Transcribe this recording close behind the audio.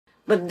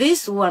But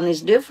this one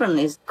is different.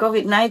 It's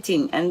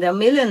COVID-19, and there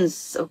are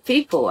millions of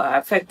people are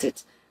affected.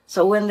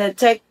 So when they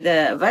take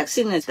the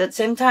vaccine at the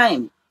same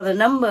time, the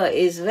number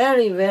is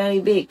very,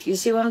 very big. You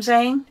see what I'm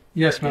saying?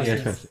 Yes, Master.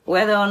 Yes.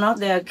 Whether or not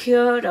they are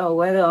cured or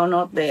whether or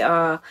not they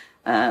are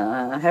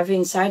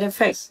having side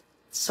effects.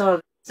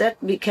 So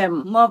that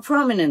became more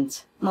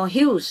prominent, more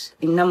huge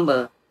in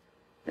number.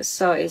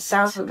 So it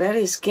sounds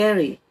very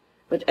scary.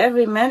 But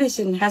every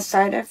medicine has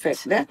side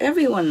effects. That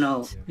everyone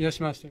knows.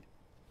 Yes, Master.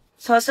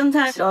 So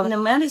sometimes on the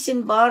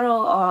medicine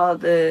bottle or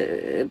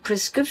the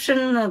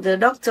prescription, the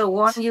doctor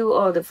warns you,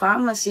 or the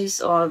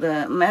pharmacist or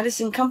the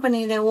medicine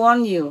company, they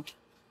warn you.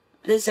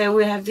 They say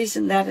we have this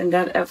and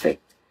that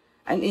effect.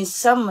 And in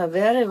some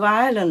very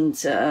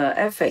violent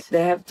effect,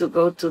 they have to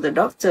go to the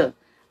doctor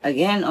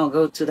again or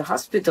go to the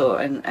hospital,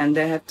 and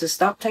they have to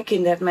stop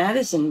taking that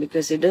medicine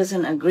because it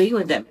doesn't agree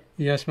with them.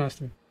 Yes,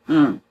 Master.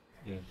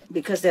 Yes.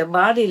 Because their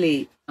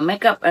bodily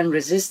makeup and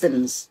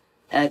resistance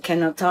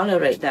cannot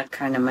tolerate that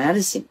kind of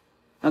medicine.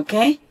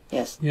 Okay?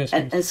 Yes. Yes.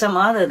 And some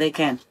other they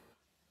can.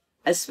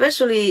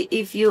 Especially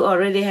if you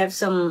already have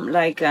some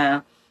like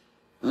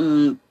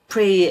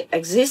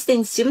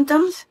pre-existing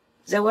symptoms.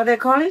 Is that what they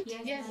call it?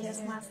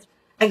 Yes, Master.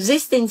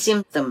 Existing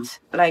symptoms,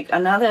 like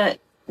another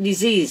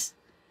disease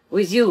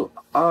with you,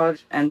 or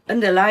an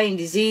underlying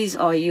disease,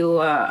 or you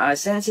are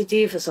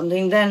sensitive or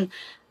something, then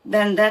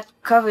that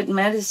COVID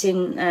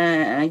medicine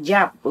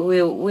jab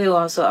will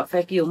also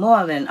affect you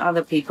more than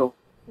other people.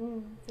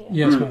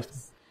 Yes, Master.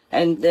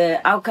 And the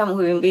outcome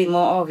will be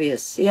more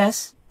obvious,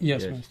 yes?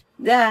 Yes, Yes. Master.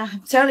 Yeah,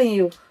 I'm telling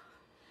you,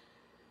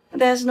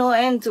 there's no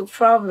end to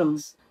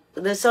problems.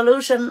 The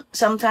solution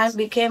sometimes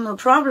became a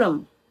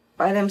problem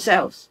by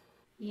themselves.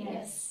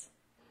 Yes.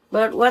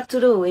 But what to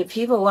do? If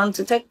people want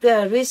to take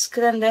the risk,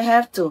 then they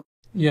have to.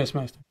 Yes,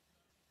 Master.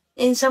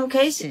 In some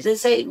cases, they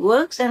say it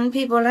works and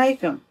people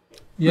like them.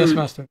 Yes,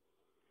 Master.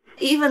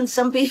 Even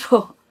some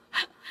people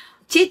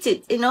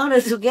cheated in order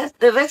to get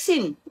the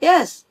vaccine.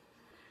 Yes.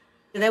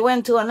 They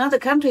went to another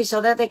country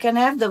so that they can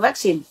have the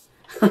vaccine.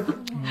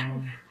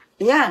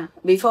 Yeah,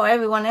 before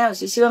everyone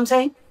else. You see what I'm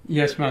saying?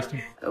 Yes, Master.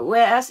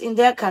 Whereas in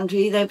their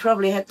country, they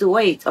probably had to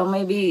wait, or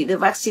maybe the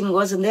vaccine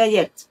wasn't there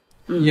yet.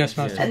 Yes,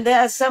 Master. And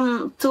there are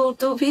some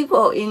two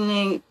people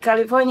in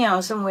California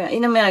or somewhere,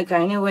 in America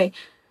anyway,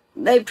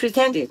 they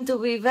pretended to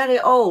be very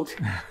old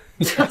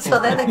so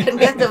that they can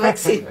get the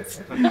vaccine.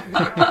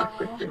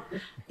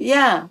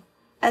 Yeah.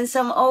 And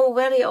some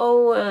very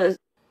old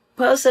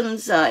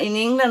persons in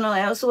England or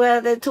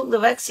elsewhere, they took the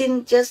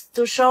vaccine just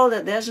to show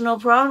that there's no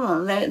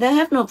problem. They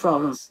have no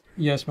problems.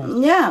 Yes, Master.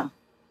 Yeah.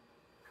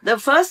 The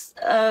first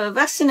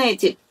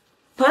vaccinated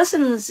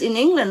persons in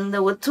England,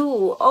 there were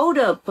two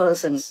older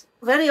persons,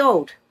 very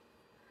old,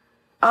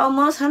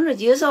 almost 100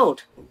 years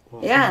old.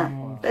 Yeah.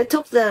 They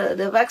took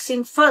the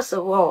vaccine first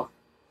of all.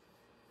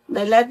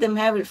 They let them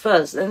have it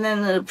first, and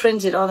then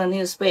print it on the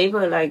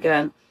newspaper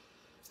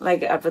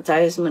like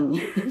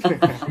advertisement.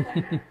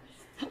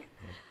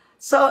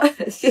 So,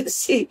 you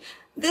see,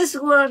 this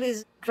world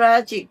is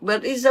tragic,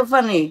 but it's so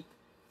funny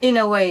in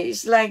a way.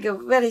 It's like a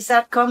very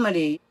sad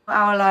comedy,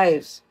 our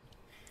lives.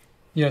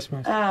 Yes,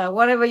 Master.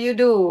 Whatever you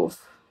do,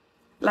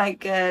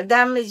 like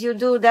damn if you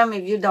do, damn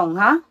if you don't,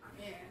 huh?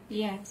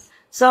 Yes.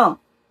 So,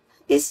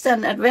 it's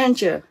an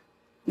adventure.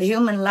 The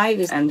human life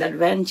is an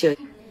adventure.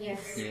 Yes.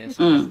 Yes.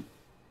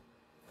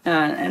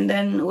 And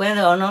then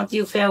whether or not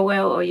you fare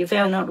well or you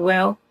fare not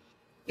well,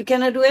 you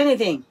cannot do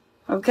anything,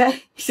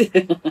 okay?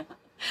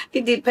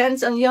 It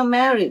depends on your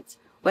merit,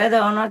 whether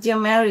or not your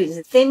merit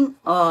is thin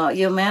or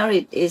your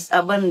merit is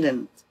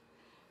abundant.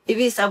 If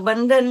it's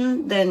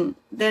abundant,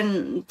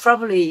 then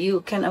probably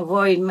you can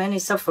avoid many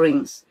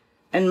sufferings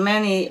and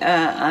many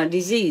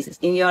diseases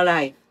in your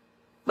life.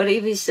 But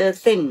if it's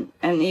thin,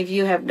 and if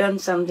you have done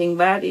something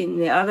bad in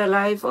the other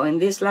life or in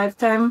this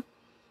lifetime,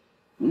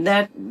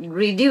 that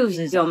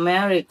reduces your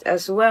merit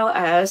as well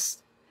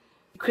as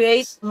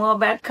creates more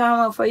bad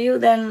karma for you,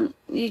 then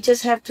you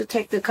just have to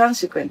take the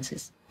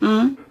consequences.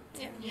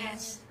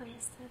 Yes.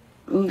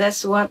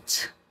 That's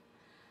what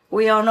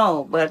we all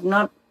know, but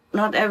not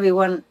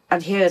everyone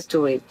adheres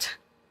to it.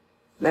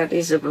 That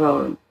is a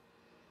problem.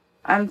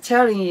 I'm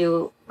telling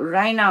you,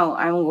 right now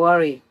I'm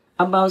worried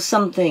about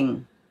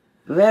something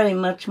very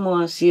much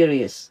more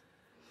serious.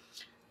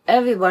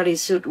 Everybody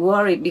should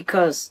worry,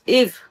 because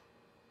if,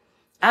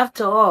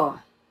 after all,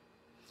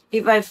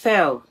 if I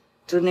fail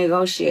to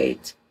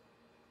negotiate,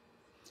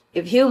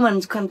 if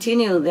humans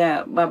continue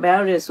their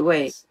barbarous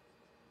ways,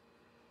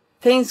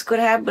 things could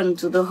happen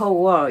to the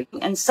whole world,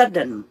 and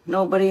sudden,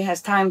 nobody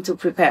has time to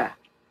prepare,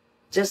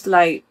 just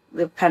like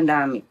the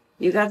pandemic.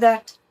 You got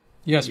that?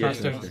 Yes,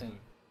 Yes, Master. Master.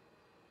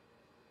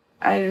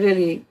 I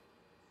really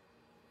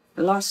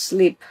lost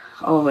sleep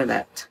over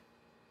that.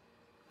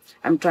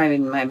 I'm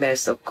trying my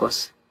best, of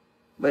course.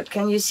 But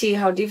can you see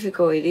how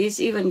difficult it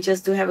is, even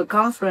just to have a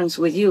conference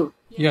with you?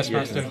 Yes, Yes,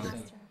 Master. Master.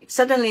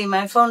 Suddenly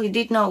my phone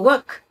did not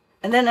work.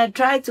 And then I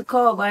tried to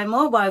call by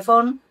mobile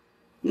phone.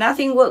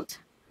 Nothing worked.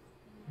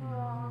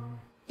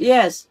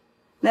 Yes.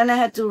 Then I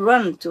had to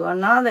run to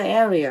another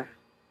area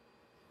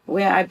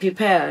where I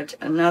prepared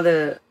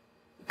another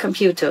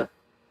computer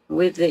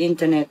with the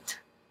internet.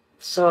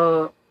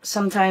 So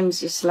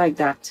sometimes it's like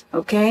that,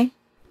 okay?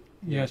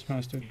 Yes,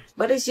 Master.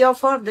 But it's your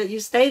fault that you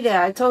stay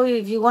there. I told you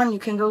if you want, you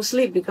can go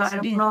sleep because I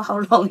don't know how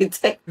long it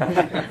takes.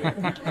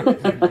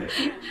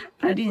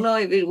 I don't know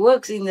if it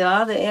works in the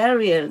other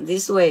area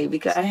this way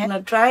because I have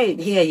not tried it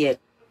here yet.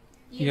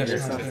 Yes,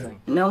 Master.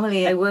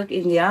 Normally I work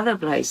in the other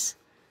place.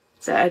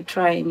 So I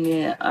try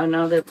in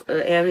another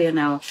area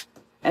now.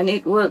 And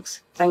it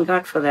works. Thank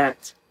God for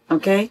that.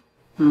 Okay?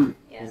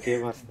 Yes. Okay,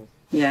 Master.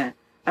 Yeah.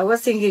 I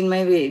was thinking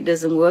maybe it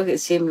doesn't work. It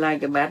seemed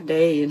like a bad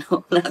day, you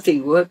know,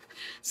 nothing worked.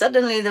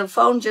 Suddenly the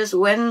phone just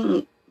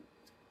went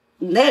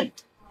dead.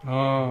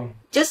 Oh.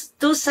 Just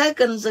 2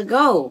 seconds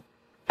ago,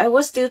 I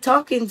was still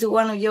talking to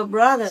one of your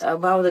brothers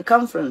about the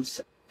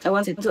conference. I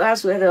wanted to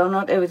ask whether or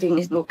not everything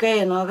is okay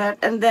and all that.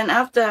 And then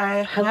after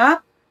I hung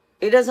up,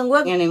 it doesn't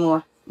work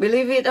anymore.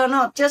 Believe it or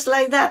not, just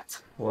like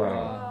that.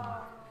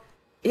 Wow.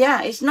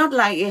 Yeah, it's not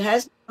like it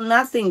has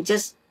nothing,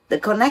 just the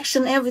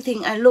connection,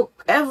 everything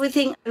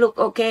look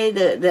okay.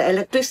 The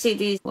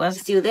electricity was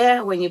still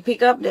there. When you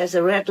pick up, there's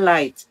a red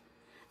light.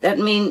 That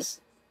means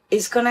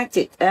it's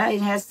connected.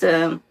 It has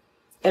the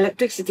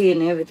electricity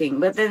and everything.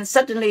 But then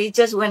suddenly it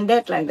just went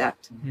dead like that.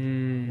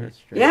 That's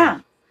true. Yeah.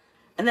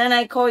 And then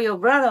I call your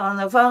brother on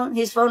the phone.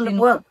 His phone didn't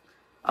work.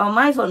 Or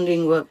my phone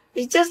didn't work.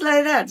 It's just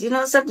like that, you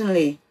know,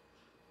 suddenly.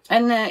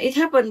 And it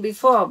happened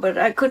before, but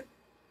I could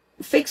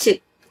fix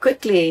it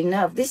quickly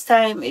enough. This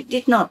time it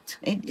did not.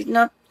 It did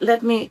not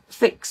let me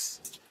fix.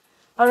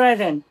 All right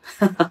then.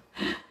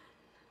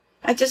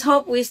 I just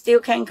hope we still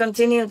can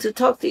continue to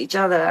talk to each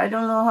other. I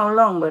don't know how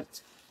long,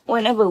 but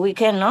whenever we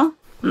can, no?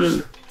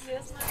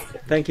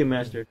 Thank you,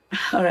 Master.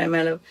 All right,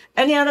 my love.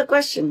 Any other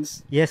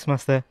questions? Yes,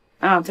 Master.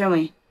 Tell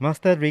me.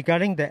 Master,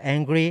 regarding the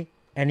angry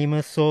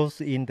animal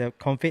souls in the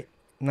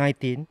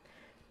COVID-19,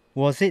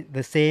 was it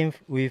the same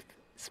with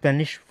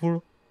Spanish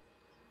flu?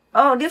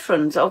 Oh,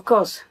 different, of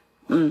course.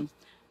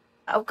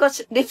 Of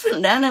course,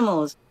 different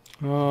animals.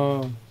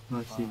 Oh.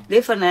 I see.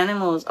 Different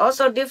animals.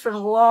 Also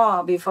different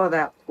war before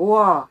that.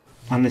 War.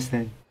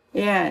 Understand.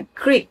 Yeah,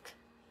 creek.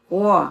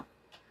 War.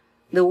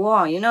 The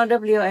war. You know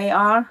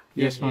WAR?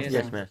 Yes, Master.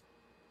 Yes, Master.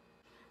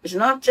 It's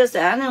not just the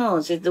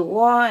animals. It's the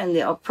war and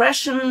the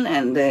oppression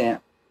and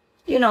the,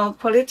 you know,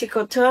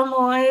 political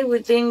turmoil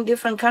within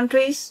different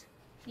countries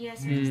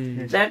Yes.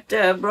 that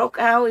broke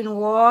out in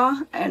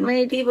war, and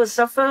many people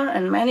suffer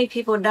and many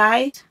people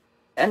died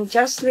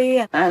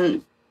unjustly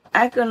and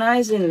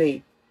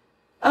agonizingly.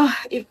 Oh,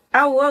 if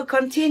our world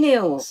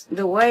continues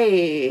the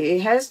way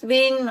it has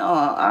been,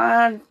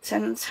 I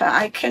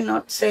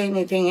cannot say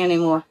anything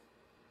anymore.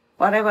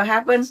 Whatever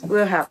happens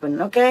will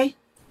happen, okay?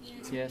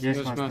 Yes, Yes,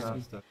 Master.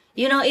 Master.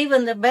 You know,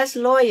 even the best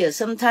lawyers,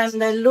 sometimes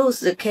they lose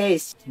the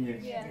case.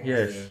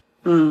 Yes.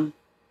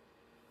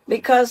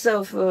 Because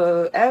of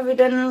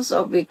evidence,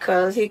 or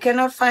because he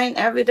cannot find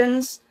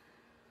evidence,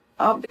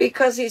 or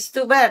because it's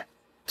too bad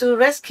to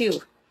rescue.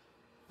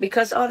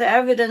 Because all the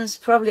evidence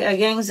probably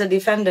against the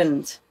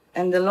defendant,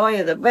 and the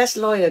lawyer, the best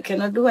lawyer,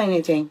 cannot do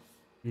anything.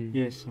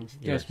 Yes, Master.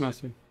 Yes,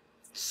 Master.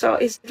 So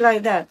it's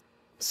like that.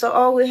 So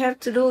all we have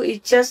to do is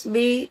just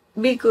be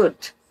good,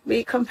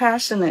 be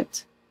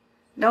compassionate.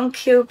 Don't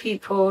kill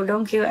people,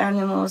 don't kill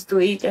animals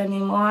to eat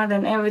anymore,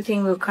 then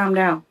everything will calm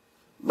down.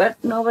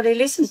 But nobody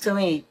listens to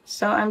me,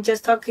 so I'm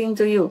just talking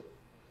to you.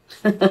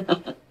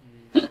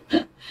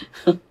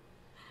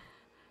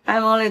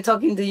 I'm only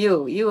talking to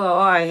you. You are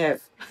all I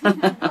have.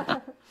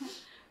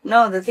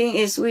 No, the thing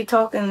is we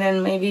talk and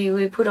then maybe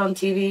we put on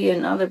TV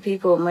and other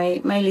people may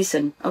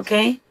listen,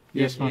 okay?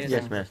 Yes, Master.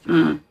 Yes,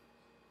 Master.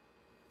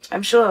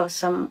 I'm sure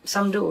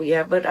some do,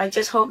 yeah, but I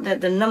just hope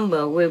that the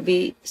number will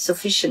be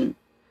sufficient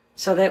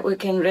so that we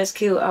can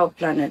rescue our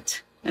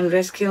planet and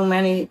rescue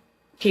many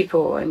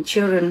people and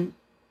children,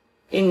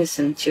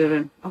 innocent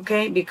children,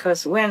 okay?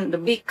 Because when the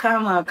big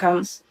karma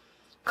comes,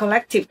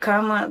 collective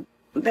karma,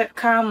 that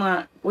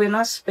karma will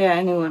not spare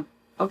anyone,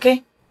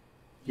 okay?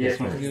 Yes,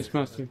 Master. Yes,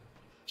 Master.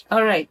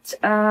 All right.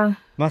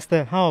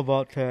 Master, how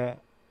about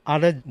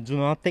other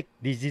zoonotic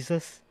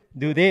diseases?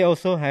 Do they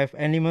also have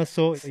animal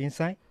soul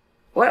inside?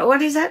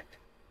 What is that?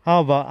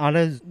 How about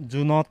other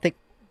zoonotic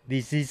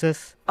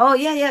diseases? Oh,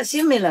 yeah,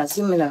 similar.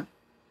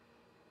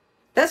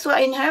 That's why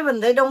in heaven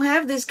they don't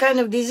have this kind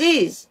of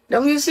disease.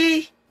 Don't you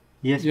see?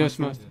 Yes, Yes,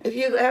 Master. Master. If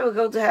you ever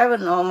go to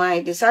heaven, or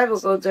my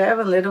disciples go to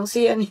heaven, they don't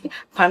see any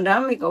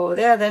pandemic over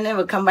there. They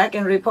never come back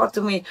and report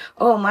to me,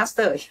 oh,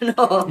 Master, you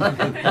know.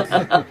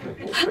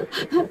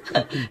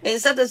 In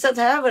such and such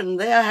heaven,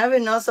 they are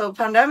having also a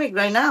pandemic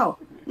right now.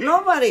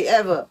 Nobody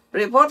ever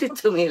reported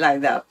to me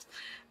like that.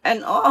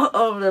 And all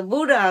of the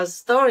Buddha's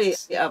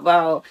stories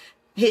about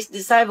his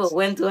disciples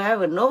went to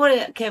heaven,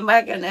 nobody came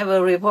back and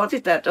ever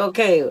reported that,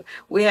 okay,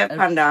 we have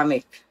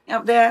pandemic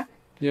up there.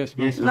 Yes,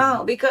 Yes, Master.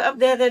 No, because up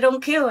there they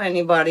don't kill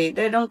anybody.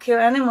 They don't kill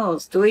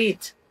animals to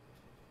eat.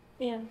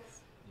 Yes.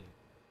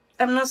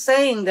 I'm not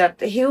saying that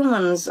the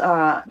humans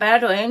are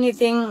bad or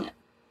anything.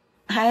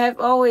 I have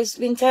always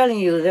been telling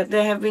you that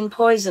they have been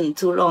poisoned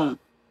too long.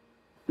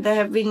 They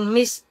have been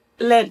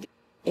misled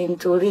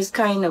into this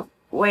kind of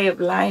way of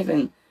life,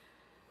 and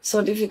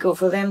so difficult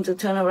for them to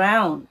turn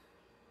around.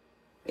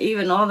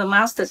 Even all the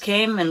masters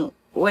came and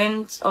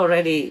went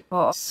already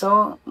for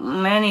so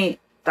many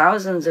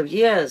thousands of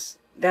years.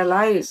 Their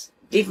lives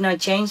did not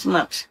change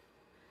much.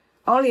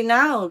 Only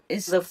now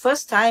is the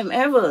first time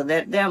ever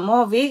that there are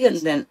more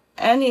vegans than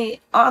any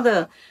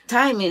other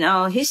time in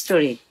our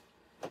history.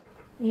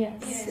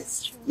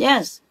 Yes.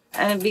 Yes,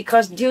 and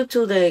because due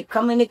to the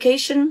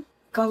communication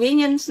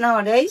convenience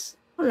nowadays,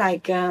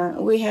 like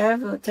we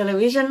have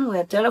television, we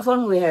have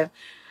telephone, we have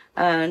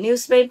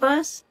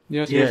newspapers,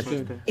 Yes, Yes.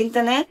 Master.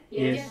 internet,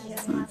 Yes.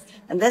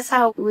 and that's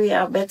how we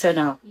are better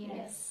now.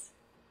 Yes.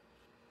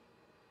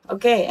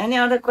 Okay, any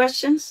other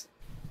questions?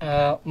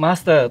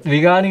 Master,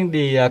 regarding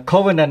the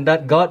covenant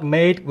that God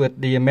made with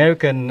the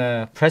American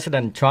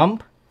President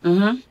Trump,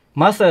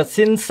 Master,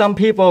 since some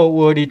people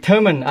were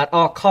determined at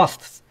all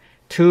costs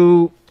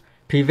to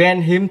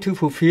prevent him to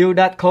fulfill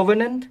that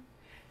covenant,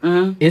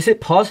 is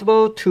it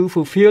possible to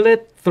fulfill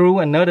it through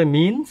another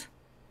means?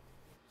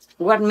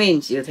 What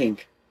means you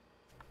think?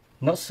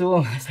 Not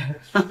sure, Master.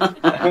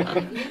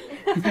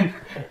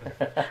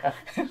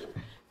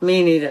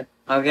 Me neither,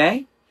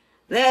 okay?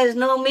 There is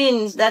no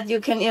means that you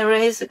can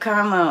erase the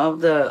karma of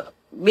the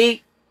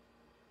big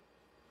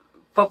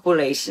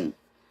population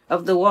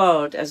of the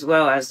world as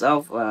well as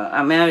of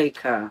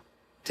America,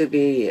 to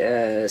be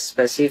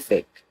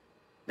specific.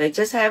 They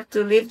just have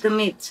to leave the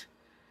meat.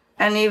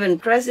 And even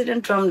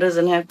President Trump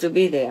doesn't have to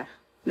be there.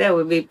 There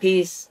will be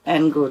peace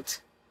and good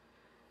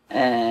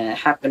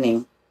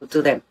happening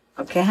to them.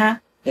 Okay, huh?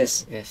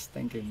 Yes. Yes,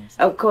 thank you,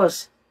 Master. Of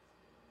course.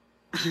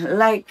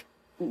 Like,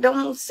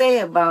 don't say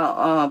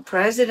about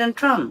President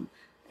Trump.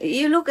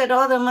 You look at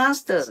all the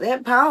masters, they're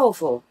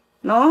powerful,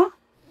 no?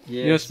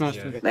 Yes,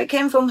 Master. They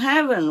came from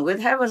heaven with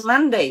heaven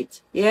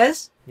mandate,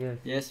 yes?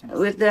 Yes, Master.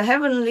 With the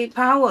heavenly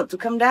power to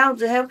come down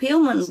to help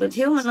humans, but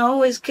humans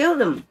always kill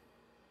them.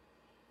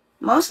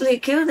 Mostly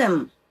kill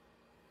them.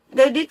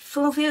 They did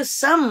fulfill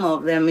some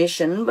of their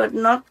mission, but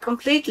not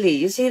completely.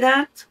 You see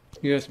that?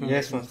 Yes, Master.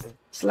 Yes, Master.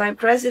 It's like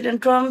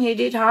President Trump, he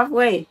did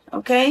halfway,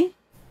 okay?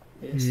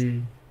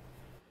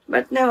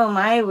 But never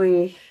mind,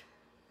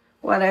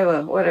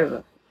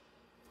 whatever.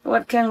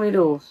 What can we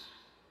do?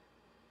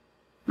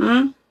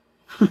 I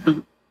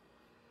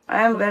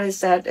am very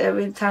sad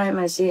every time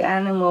I see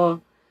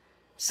animal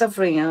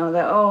suffering,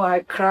 that, oh, I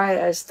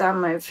cry, I stamp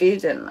my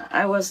feet, and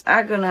I was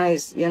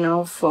agonized,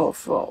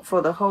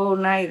 for the whole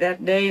night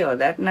that day or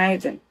that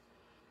night. And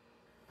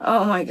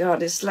oh my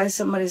God, it's like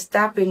somebody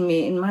stabbing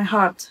me in my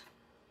heart.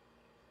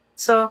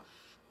 So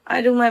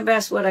I do my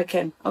best what I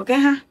can,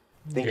 okay, huh?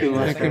 Thank you,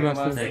 Master. Thank you,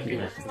 Master. Thank you,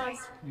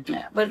 Master.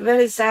 Yeah, but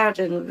very sad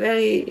and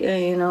very,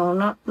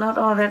 not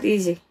all that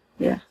easy.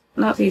 Yeah,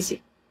 not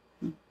easy.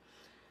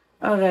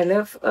 All right,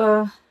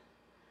 love.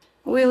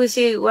 We will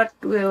see what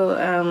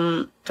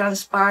will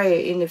transpire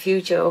in the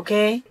future,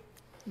 okay?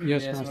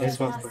 Yes, Master. Yes,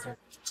 Master.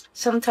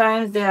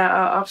 Sometimes there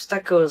are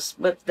obstacles,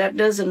 but that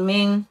doesn't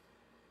mean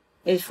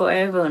it's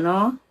forever,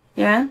 no?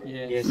 Yeah?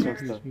 Yes,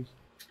 Master.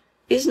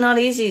 It's not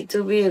easy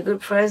to be a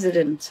good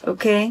president,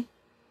 okay?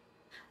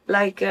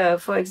 Like,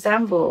 for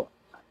example,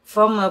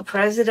 former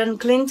President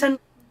Clinton,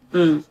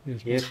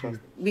 Yes,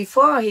 Master.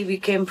 before he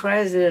became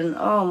president,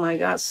 oh my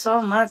God,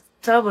 so much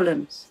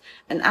turbulence.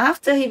 And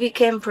after he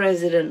became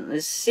president,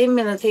 a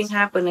similar thing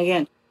happened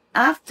again.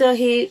 After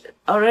he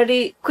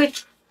already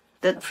quit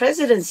the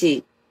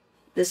presidency,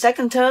 the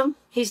second term,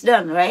 he's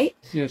done, right?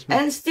 Yes,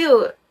 Master. And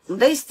still,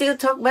 they still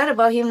talk bad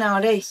about him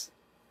nowadays.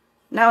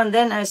 Now and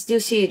then I still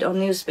see it on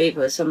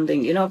newspaper,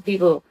 something,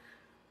 people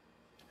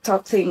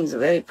talk things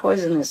very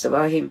poisonous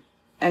about him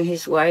and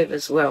his wife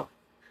as well.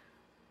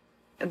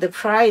 The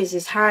price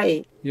is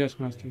high. Yes,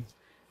 Master.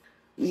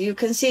 You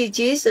can see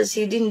Jesus,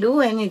 he didn't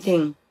do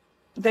anything.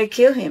 They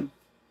kill him.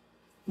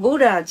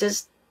 Buddha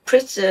just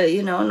preached,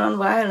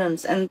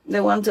 non-violence, and they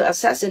want to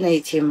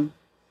assassinate him.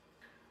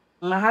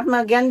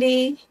 Mahatma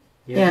Gandhi,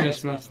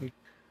 Yes, Master.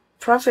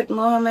 Prophet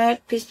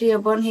Muhammad, peace be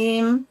upon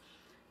him,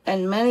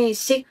 and many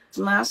Sikh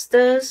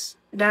masters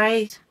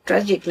died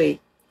tragically,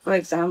 for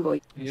example.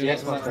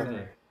 Yes,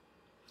 Master.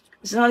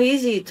 It's not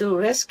easy to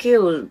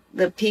rescue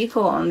the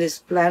people on this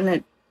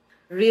planet.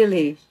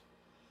 Really,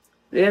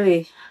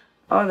 really,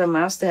 all the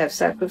masters have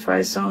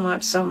sacrificed so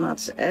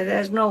much. And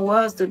there's no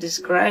words to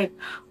describe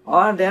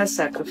all their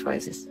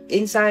sacrifices,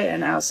 inside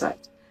and outside.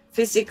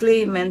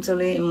 Physically,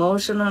 mentally,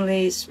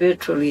 emotionally,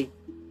 spiritually,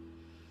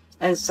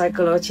 and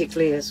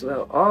psychologically as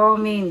well. All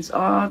means,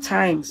 all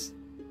times.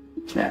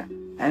 Yeah.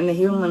 And the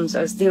humans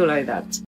are still like that.